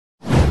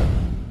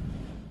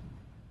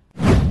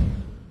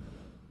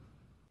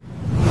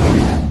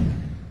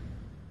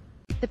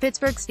The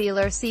Pittsburgh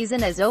Steelers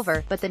season is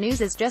over, but the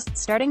news is just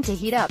starting to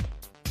heat up.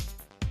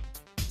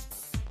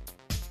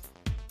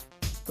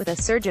 With a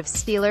surge of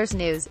Steelers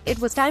news, it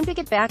was time to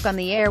get back on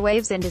the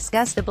airwaves and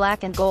discuss the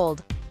black and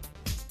gold.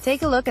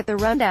 Take a look at the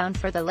rundown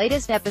for the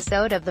latest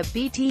episode of the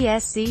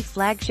BTSC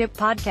flagship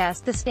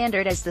podcast The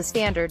Standard as the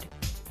Standard.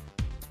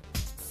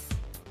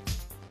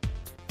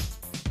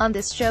 On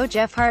this show,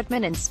 Jeff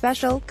Hartman and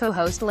special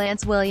co-host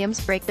Lance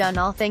Williams break down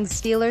all things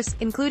Steelers,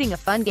 including a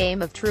fun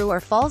game of true or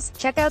false.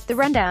 Check out the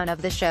rundown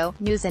of the show,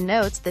 news and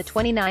notes, the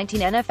 2019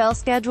 NFL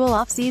schedule,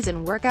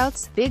 off-season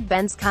workouts, Big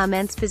Ben's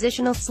comments,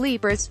 positional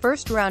sleepers,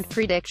 first-round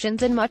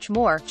predictions, and much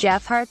more.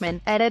 Jeff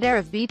Hartman, editor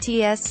of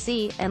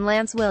BTSC, and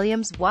Lance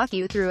Williams walk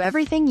you through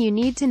everything you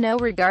need to know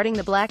regarding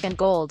the black and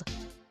gold.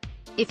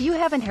 If you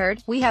haven't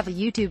heard, we have a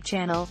YouTube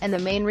channel, and the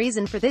main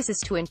reason for this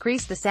is to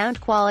increase the sound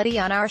quality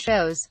on our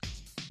shows.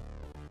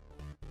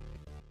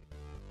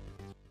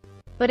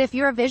 But if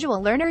you're a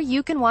visual learner,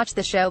 you can watch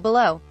the show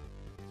below.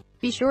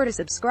 Be sure to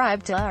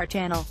subscribe to our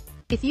channel.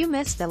 If you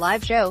missed the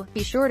live show,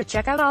 be sure to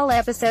check out all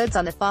episodes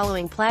on the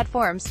following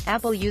platforms: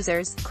 Apple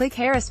users, click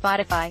here;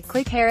 Spotify,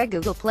 click here;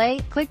 Google Play,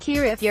 click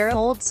here. If you're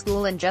old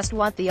school and just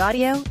want the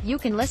audio, you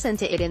can listen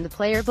to it in the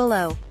player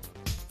below.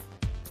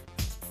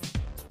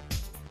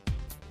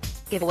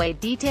 Giveaway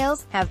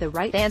details: have the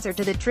right answer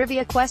to the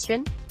trivia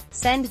question?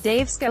 Send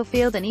Dave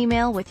Schofield an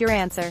email with your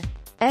answer.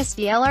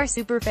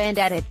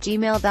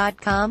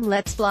 SDLRsuperfan@gmail.com.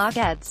 Let's block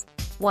ads.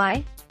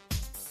 Why?